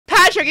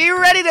Patrick, are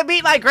you ready to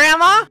meet my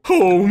grandma?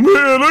 Oh,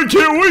 man, I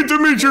can't wait to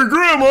meet your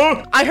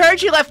grandma. I heard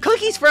she left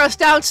cookies for us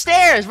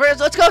downstairs.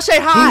 Let's go say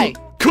hi.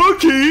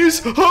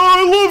 Cookies? Oh,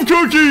 I love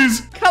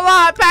cookies. Come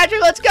on,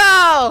 Patrick, let's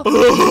go.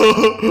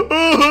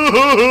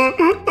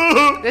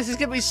 This is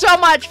going to be so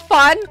much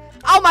fun.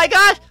 Oh, my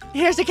gosh.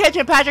 Here's the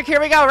kitchen, Patrick. Here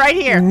we go, right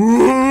here.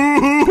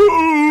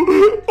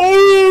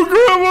 Oh,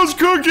 Grandma's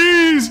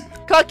cookies.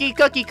 Cookies.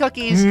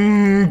 Cookies.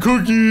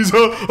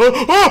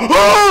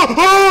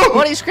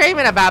 What are you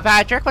screaming about,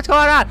 Patrick? What's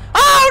going on?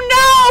 Oh,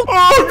 no!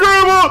 Oh,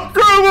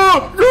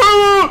 Grandma!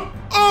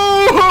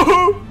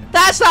 Oh!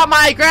 That's not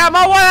my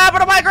grandma. What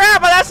happened to my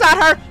grandma? That's not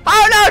her.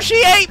 Oh, no,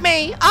 she ate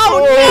me.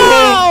 Oh,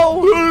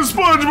 no!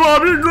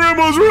 SpongeBob, your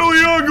grandma's really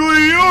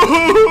ugly.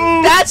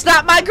 Oh! That's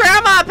not my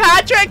grandma,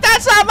 Patrick.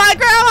 That's not my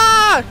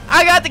grandma.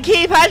 I got the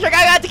key, Patrick.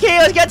 I got the key.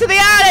 Let's get to the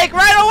attic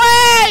right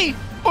away.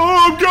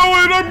 Oh, I'm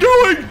going!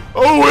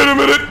 Oh, wait a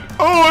minute!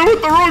 Oh, I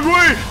went the wrong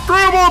way!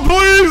 Grandma,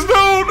 please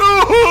don't!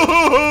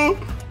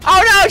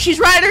 Oh no, she's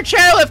riding her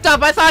chairlift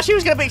up. I thought she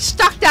was gonna be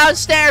stuck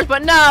downstairs,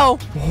 but no.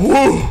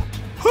 Whoa.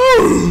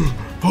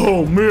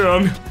 Oh,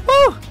 man.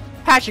 Whew.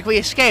 Patrick, we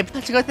escaped.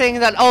 That's a good thing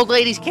that old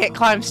ladies can't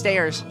climb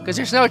stairs, because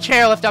there's no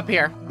chairlift up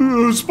here.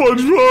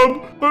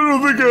 SpongeBob, I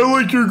don't think I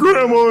like your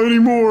grandma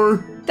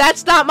anymore.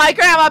 That's not my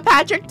grandma,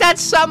 Patrick. That's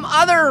some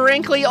other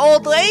wrinkly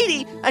old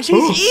lady, and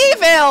she's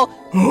evil.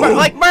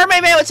 Like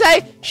Mermaid Man would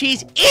say,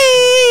 she's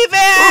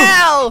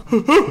evil.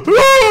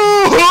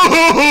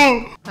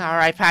 All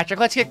right, Patrick,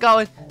 let's get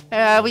going.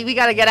 We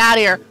gotta get out of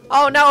here.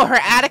 Oh no, her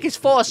attic is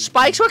full of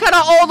spikes. What kind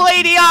of old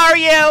lady are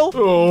you?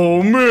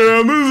 Oh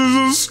man,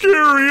 this is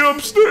scary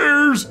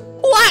upstairs.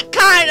 What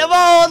kind of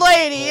old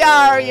lady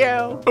are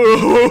you?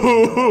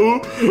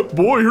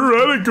 Boy, her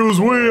attic goes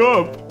way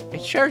up.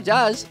 It sure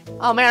does.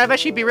 Oh man, I bet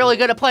she'd be really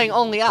good at playing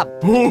Only Up.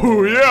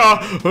 Oh yeah,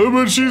 I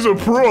bet she's a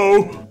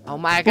pro. Oh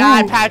my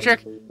god,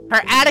 Patrick.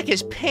 Her attic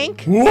is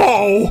pink.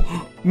 Whoa!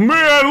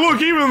 Man,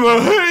 look, even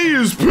the hay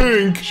is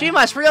pink. She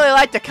must really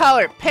like the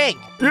color pink.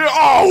 Yeah,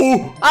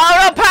 oh! Oh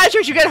no,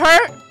 Patrick, you get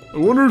hurt? I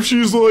wonder if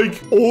she's like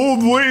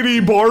old lady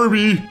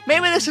Barbie.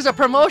 Maybe this is a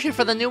promotion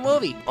for the new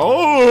movie.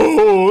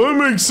 Oh, that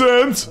makes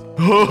sense.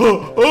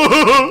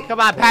 Come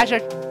on,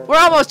 Patrick. We're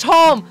almost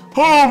home.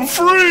 Home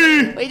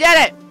free! We did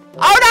it.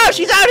 Oh no,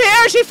 she's out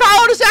here. She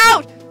followed us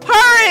out.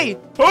 Hurry!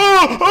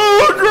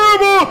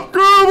 Grandma!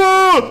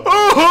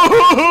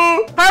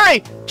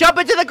 Hurry! Jump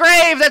into the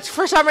grave that's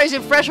for some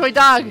reason freshly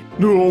dug.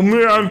 Oh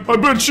man, I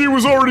bet she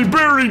was already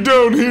buried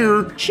down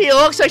here. She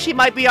looks like she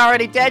might be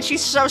already dead.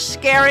 She's so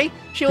scary.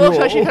 She looks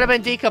like she could have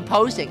been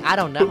decomposing. I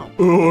don't know.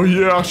 Oh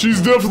yeah, she's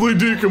definitely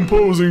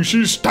decomposing.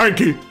 She's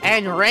stanky.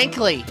 And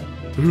wrinkly.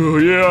 Oh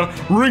yeah,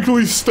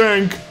 wrinkly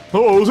stank.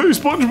 Oh, hey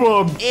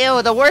SpongeBob.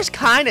 Ew, the worst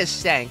kind of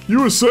stank.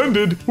 You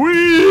ascended.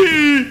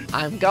 Whee!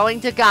 I'm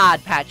going to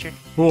God, Patrick.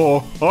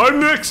 Oh, I'm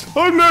next.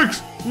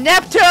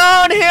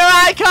 Neptune, here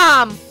I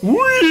come.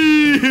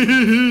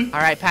 Whee! All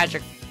right,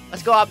 Patrick,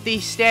 let's go up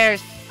these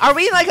stairs. Are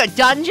we in like a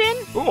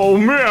dungeon? Oh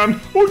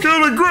man, what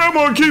kind of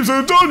grandma keeps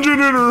a dungeon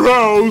in her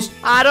house?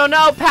 I don't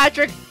know,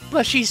 Patrick,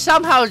 but she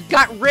somehow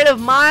got rid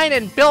of mine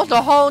and built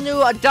a whole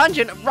new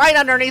dungeon right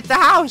underneath the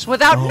house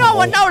without no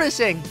one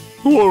noticing.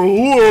 What a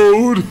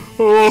load!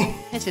 Oh.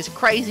 This is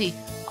crazy.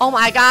 Oh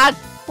my god,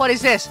 what is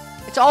this?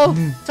 It's all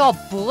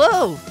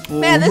blue.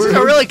 Man, this is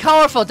a really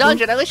colorful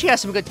dungeon. At least she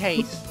has some good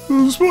taste.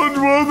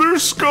 SpongeBob,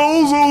 there's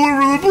skulls all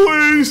over the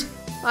place.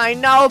 I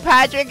know,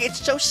 Patrick. It's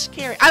so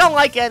scary. I don't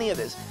like any of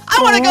this. I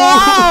want to go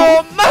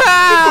home.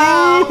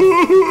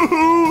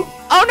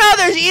 Oh no,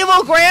 there's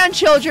evil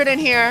grandchildren in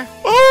here.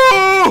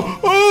 Oh,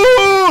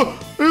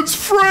 it's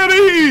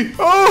Freddy.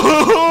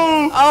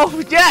 Oh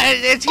yeah,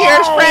 it's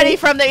Here's Freddy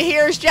from the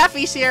Here's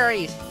Jeffy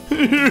series.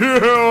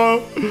 Yeah.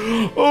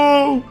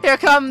 Oh. Here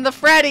come the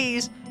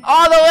Freddys.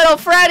 All the little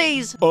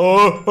Freddys.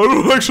 I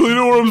don't actually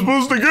know where I'm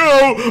supposed to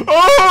go.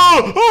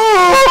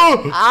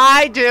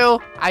 I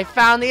do. I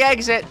found the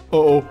exit.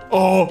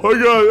 I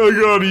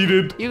got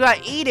eaten. You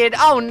got eaten?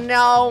 Oh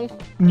no.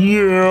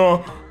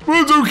 Yeah,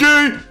 that's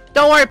okay.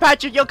 Don't worry,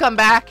 Patrick. You'll come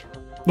back.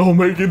 I'll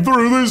make it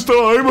through this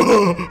time.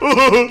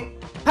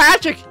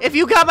 Patrick, if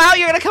you come out,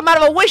 you're gonna come out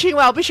of a wishing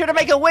well. Be sure to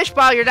make a wish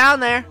while you're down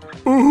there.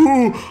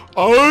 Ooh,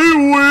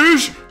 I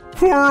wish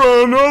for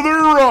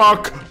another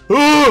rock.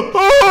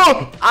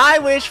 I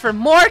wish for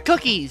more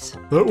cookies.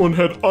 That one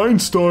had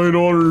Einstein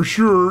on her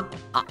shirt.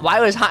 Why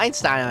was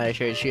Einstein on her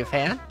shirt? Is she a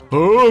fan?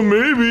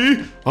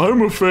 Maybe.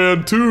 I'm a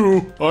fan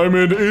too. I'm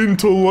an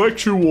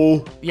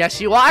intellectual.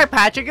 Yes, you are,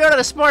 Patrick. You're one of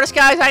the smartest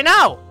guys I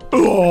know.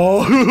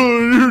 Oh,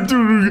 you're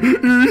doing.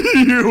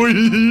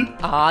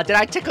 Did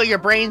I tickle your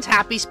brain's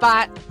happy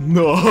spot?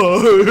 No,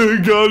 I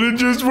got it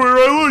just where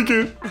I like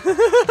it.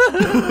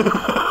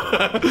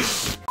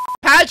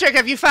 Patrick,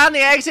 have you found the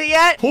exit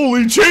yet?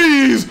 Holy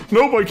cheese!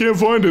 Nope, I can't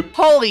find it.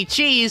 Holy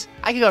cheese.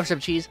 I can go for some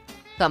cheese.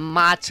 Some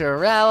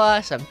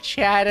mozzarella, some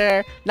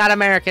cheddar. Not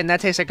American,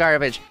 that tastes like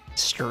garbage.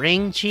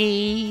 String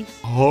cheese.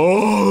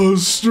 Oh,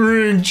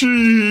 string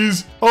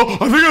cheese. Oh,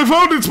 I think I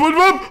found it,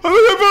 SpongeBob. I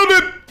think I found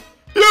it.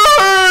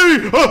 Yay!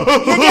 You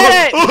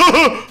did it!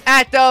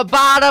 At the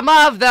bottom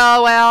of the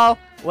well,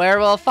 where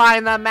we'll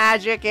find the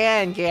magic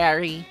in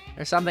Gary.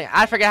 Or something.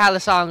 I forget how the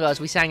song goes.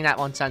 We sang that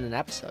one Sunday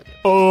episode.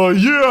 Yeah,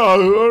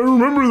 I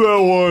remember that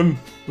one.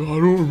 I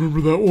don't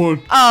remember that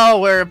one.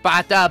 Oh, we're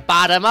at the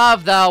bottom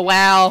of the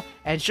well.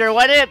 And sure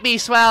wouldn't it be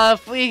swell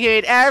if we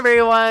could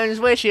everyone's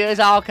wishes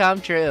all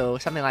come true.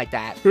 Something like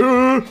that.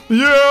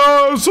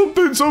 Yeah,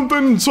 something,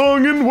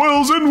 song and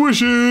wells and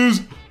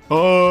wishes.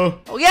 Oh,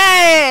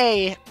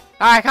 yay!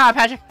 Alright, come on,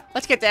 Patrick.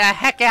 Let's get the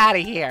heck out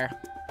of here.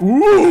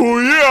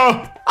 Ooh,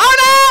 yeah. Oh,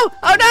 no!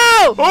 Oh,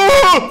 no!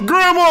 Oh,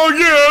 Grandma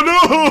again!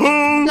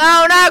 Oh.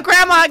 No, not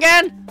Grandma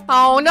again.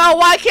 Oh, no,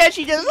 why can't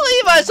she just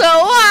leave us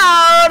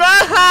alone?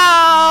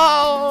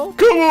 Oh!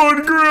 Come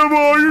on,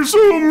 Grandma, you're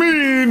so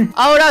mean.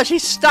 Oh, no,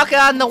 she's stuck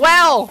on the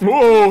well.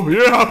 Oh,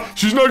 yeah,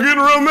 she's not getting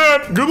around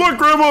that. Good luck,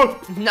 Grandma.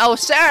 No,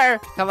 sir.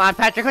 Come on,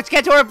 Patrick, let's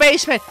get to her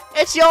basement.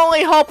 It's the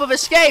only hope of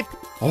escape.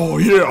 Oh,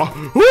 yeah.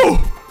 Oh,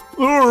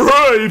 all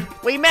right.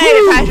 We made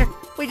it, Patrick.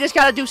 We just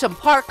gotta do some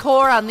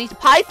parkour on these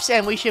pipes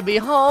and we should be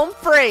home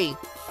free.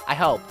 I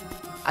hope.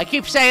 I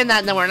keep saying that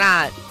and then we're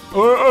not.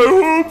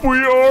 I hope we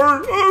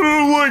are. I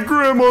don't like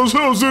Grandma's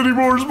house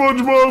anymore,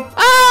 SpongeBob.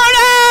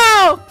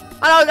 Oh, no!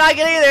 I don't like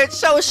it either. It's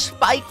so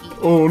spiky.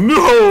 Oh,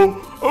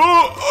 no.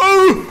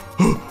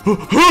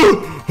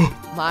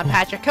 Come on,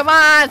 Patrick. Come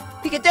on.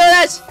 You can do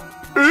this.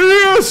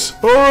 Yes.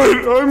 All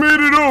right, I made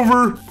it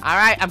over. All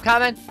right, I'm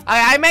coming.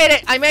 I made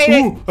it. I made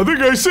it. Ooh, I think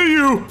I see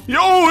you.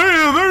 Oh,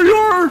 hey, there you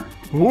are.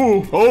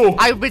 Oh.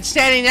 I've been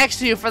standing next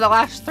to you for the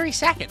last 3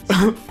 seconds.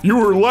 You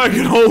were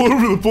lagging all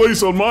over the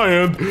place on my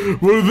end,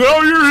 but now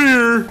you're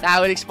here.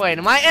 That would explain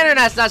it. My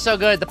internet's not so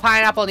good. The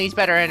pineapple needs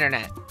better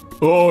internet.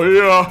 Oh,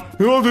 yeah.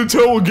 You'll have to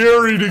tell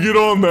Gary to get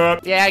on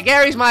that. Yeah,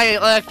 Gary's my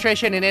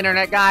electrician and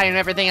internet guy and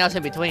everything else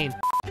in between.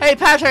 Hey,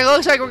 Patrick, it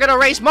looks like we're going to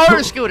race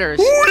motor scooters.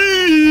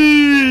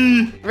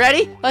 Whee!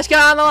 Ready? Let's get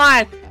on the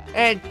line.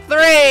 And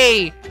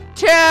 3,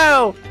 2,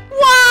 1!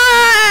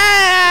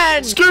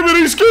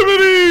 Skibbity,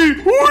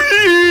 skibbity!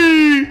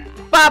 Whee!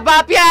 Bop,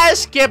 bop,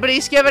 yes! Skibbity,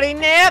 skibbity,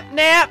 nip,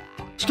 nip!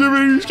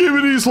 Skibbity,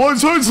 skibbity, slide,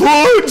 slide,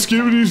 slide!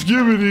 Skibbity,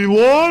 skibbity,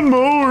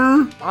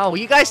 lawnmower! Oh,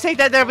 you guys think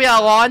that there'll be a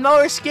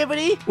lawnmower,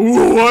 Skibbity?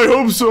 Ooh, I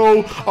hope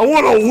so. I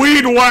want a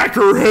weed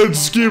whacker head,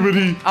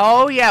 Skibbity.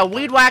 Oh, yeah,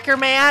 weed whacker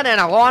man and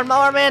a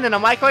lawnmower man and a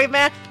microwave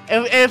man.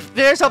 If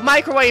there's a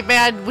microwave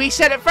man, we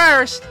said it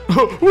first.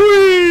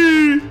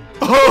 Whee!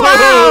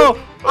 Wow!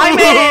 I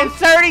made it in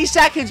 30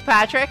 seconds,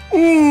 Patrick.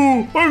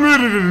 Ooh, I made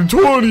it in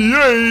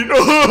 28.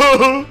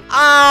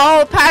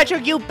 Oh,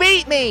 Patrick, you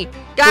beat me.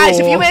 Guys,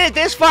 if you made it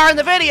this far in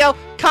the video,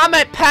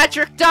 comment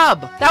Patrick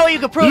Dub. That way you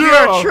can prove you're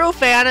a true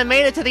fan and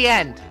made it to the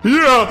end.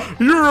 Yeah,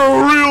 you're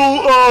a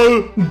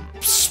real,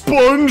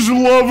 sponge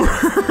lover.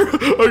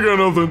 I got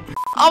nothing.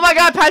 Oh my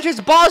god, Patrick's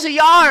balls of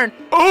yarn.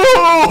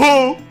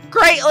 Oh!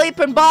 Great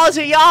leaping balls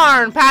of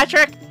yarn,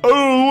 Patrick. I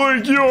don't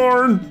like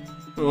yarn.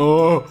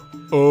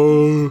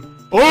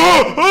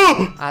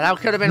 That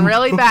could have been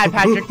really bad,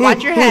 Patrick.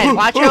 Watch your head.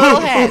 Watch your little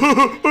head.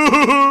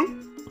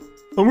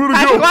 I'm gonna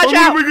Patrick, go. watch I'm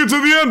out. gonna make it to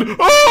the end.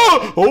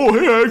 Oh,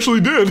 hey, I actually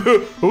did.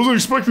 I wasn't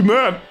expecting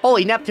that.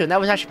 Holy Neptune, that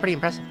was actually pretty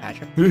impressive,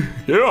 Patrick.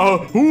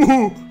 Yeah.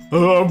 Ooh.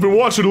 I've been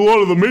watching a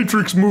lot of the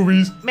Matrix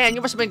movies. Man,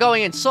 you must have been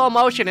going in slow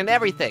motion and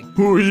everything.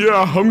 Oh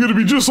yeah, I'm gonna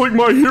be just like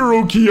my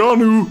hero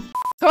Keanu.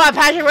 Come on,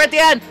 Patrick, we're at the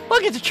end.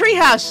 Look, it's a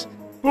treehouse.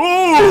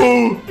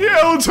 Oh,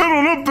 yeah, let's head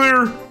on up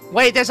there.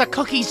 Wait, there's a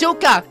cookie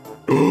Zuka.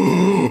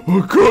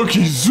 A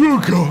cookie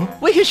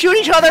Zuka. We can shoot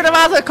each other in the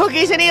mouth with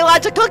cookies and eat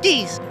lots of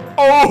cookies.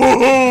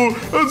 Oh,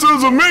 that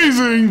sounds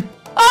amazing.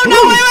 Oh,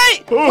 no,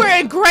 wait. We're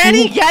in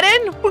Granny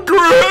Geddon.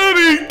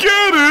 Granny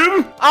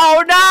Geddon.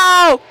 Oh,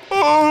 no.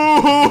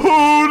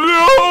 Oh,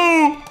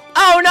 no.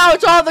 Oh, no,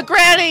 it's all the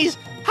grannies.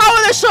 How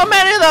are there so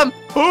many of them?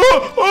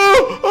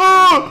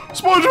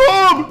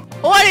 SpongeBob.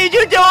 What did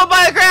you do with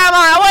my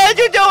grandma? What did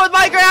you do with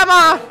my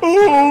grandma?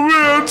 Oh,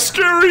 man,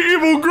 scary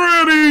evil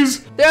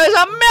grannies. There's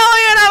a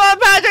million of them,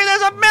 Patrick.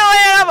 There's a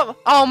million of them.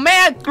 Oh,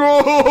 man.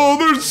 Oh,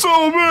 there's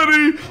so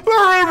many.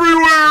 They're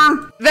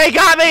everywhere. They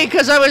got me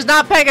because I was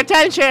not paying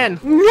attention.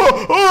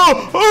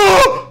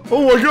 Oh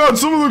my god,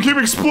 some of them keep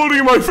exploding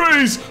in my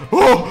face.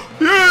 Oh,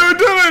 yeah, I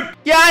did it.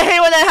 Yeah, I hate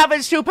when that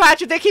happens too,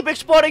 Patrick. They keep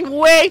exploding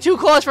way too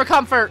close for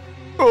comfort.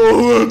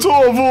 Oh, that's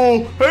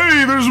awful.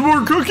 Hey, there's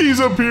more cookies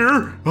up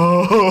here.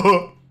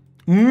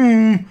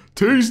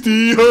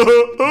 Tasty.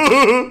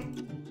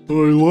 I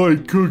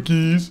like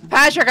cookies.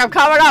 Patrick, I'm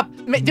coming up.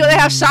 Do they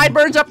have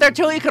sideburns up there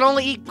too? You can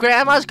only eat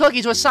grandma's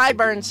cookies with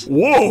sideburns.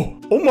 Whoa.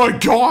 Oh my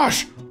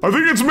gosh. I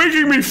think it's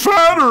making me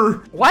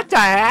fatter. What the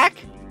heck?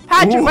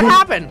 Patrick, what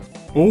happened?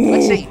 Oh,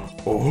 let's see.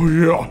 Oh,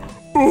 yeah.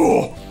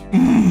 Oh,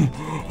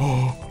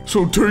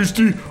 so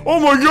tasty. Oh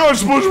my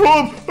gosh,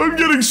 SpongeBob. I'm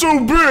getting so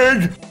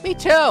big. Me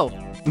too.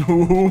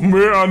 Oh,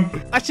 man.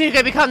 Let's see who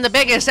can become the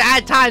biggest to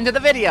add time to the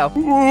video.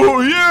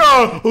 Oh,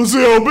 yeah. Let's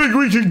see how big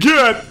we can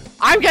get.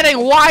 I'm getting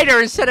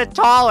wider instead of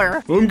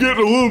taller. I'm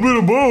getting a little bit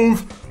of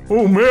both.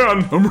 Oh,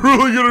 man. I'm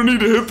really going to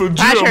need to hit the gym.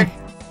 Patrick,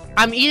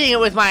 I'm eating it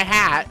with my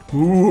hat.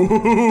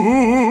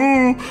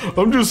 Ooh,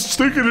 I'm just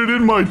sticking it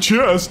in my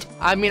chest.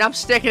 I mean, I'm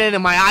sticking it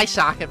in my eye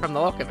socket from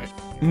the look of it.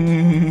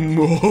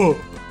 Oh.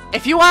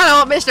 If you want to know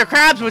what Mr.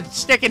 Krabs would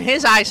stick in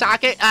his eye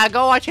socket,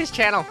 go watch his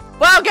channel.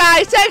 Well,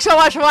 guys, thanks so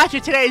much for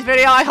watching today's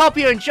video. I hope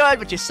you enjoyed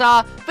what you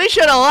saw. Be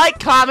sure to like,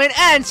 comment,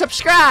 and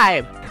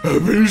subscribe.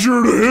 And be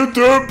sure to hit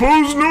that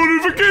post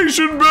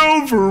notification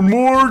bell for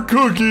more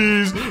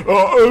cookies.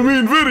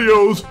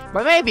 Videos.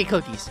 But maybe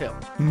cookies, too.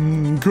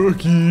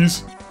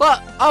 Cookies. Look,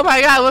 oh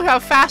my god, look how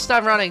fast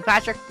I'm running,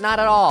 Patrick. Not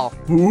at all.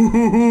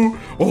 Ooh,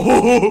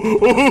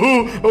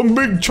 I'm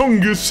Big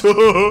Chungus.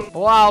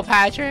 Whoa,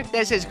 Patrick,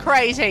 this is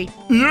crazy.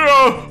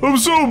 Yeah, I'm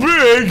so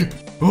big.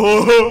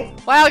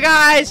 Well,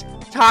 guys,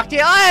 talk to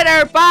you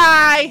later.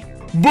 Bye.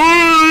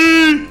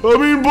 Bye.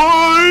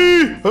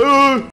 Bye.